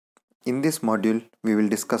In this module, we will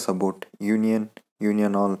discuss about union,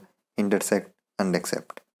 union all, intersect and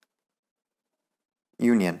except.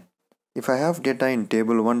 Union. If I have data in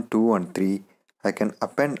table 1, 2 and 3, I can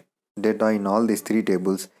append data in all these three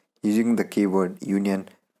tables using the keyword union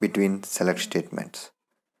between select statements.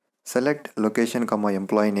 Select location,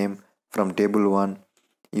 employee name from table 1,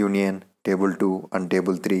 union, table 2 and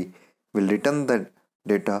table 3 will return the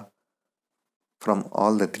data from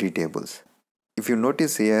all the three tables. If you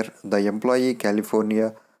notice here, the employee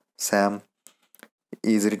California Sam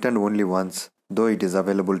is written only once, though it is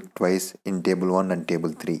available twice in table 1 and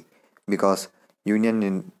table 3, because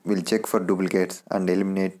will check for duplicates and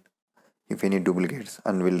eliminate if any duplicates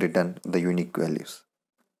and will return the unique values.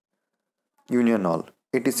 Union all.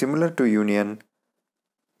 It is similar to union.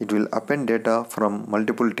 It will append data from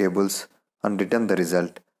multiple tables and return the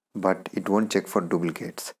result, but it won't check for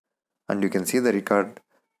duplicates. And you can see the record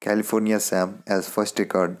California Sam as first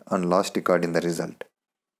record and last record in the result.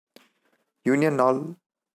 Union all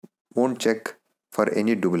won't check for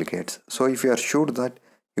any duplicates. So if you are sure that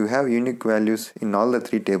you have unique values in all the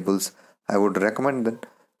three tables, I would recommend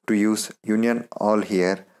to use union all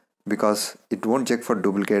here because it won't check for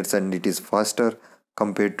duplicates and it is faster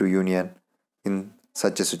compared to union in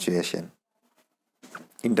such a situation.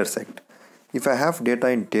 Intersect. If I have data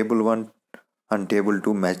in table 1 and table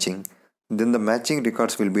 2 matching, then the matching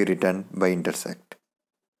records will be written by intersect.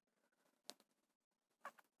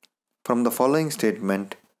 From the following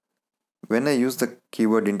statement, when I use the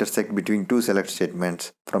keyword intersect between two select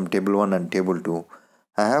statements from table 1 and table 2,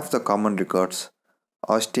 I have the common records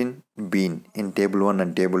Austin Bean in table 1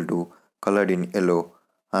 and table 2 colored in yellow,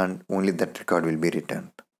 and only that record will be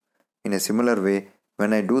returned. In a similar way,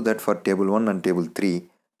 when I do that for table 1 and table 3,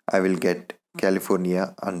 I will get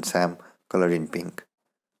California and Sam colored in pink.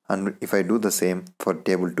 And if I do the same for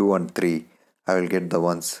table 2 and 3, I will get the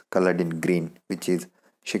ones colored in green, which is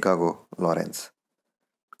Chicago Lawrence.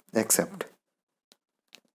 Except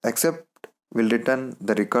will return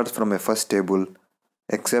the records from a first table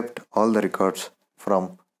except all the records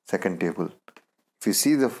from second table. If you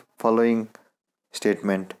see the following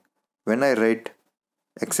statement, when I write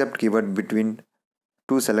except keyword between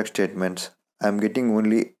two select statements, I am getting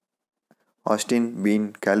only Austin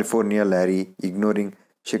Bean, California Larry, ignoring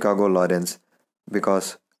Chicago Lawrence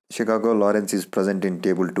because Chicago Lawrence is present in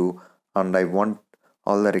table 2 and I want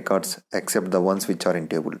all the records except the ones which are in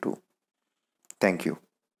table 2. Thank you.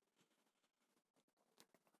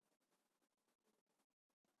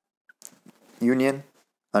 Union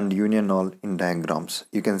and union all in diagrams.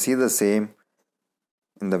 You can see the same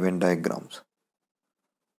in the Venn diagrams.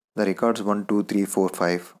 The records 1, 2, 3, 4,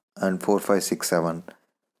 5 and 4, 5, 6, 7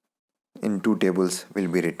 in two tables will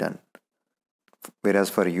be written. Whereas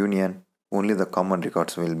for union, only the common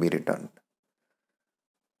records will be returned.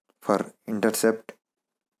 For intercept,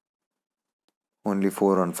 only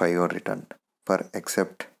 4 and 5 are returned. For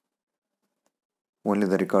except, only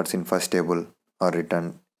the records in first table are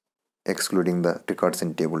returned, excluding the records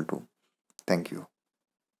in table 2. Thank you.